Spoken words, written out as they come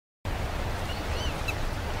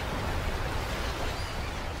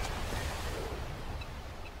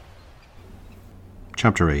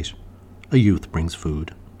Chapter 8. A youth brings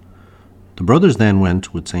food. The brothers then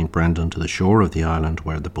went with Saint Brendan to the shore of the island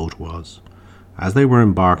where the boat was. As they were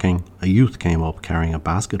embarking, a youth came up carrying a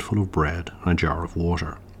basket full of bread and a jar of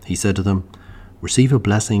water. He said to them, "Receive a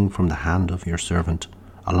blessing from the hand of your servant.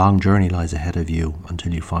 A long journey lies ahead of you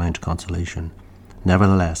until you find consolation.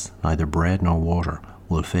 Nevertheless, neither bread nor water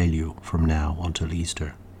will fail you from now until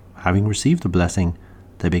Easter." Having received the blessing,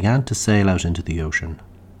 they began to sail out into the ocean.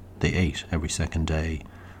 They ate every second day,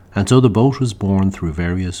 and so the boat was borne through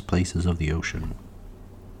various places of the ocean.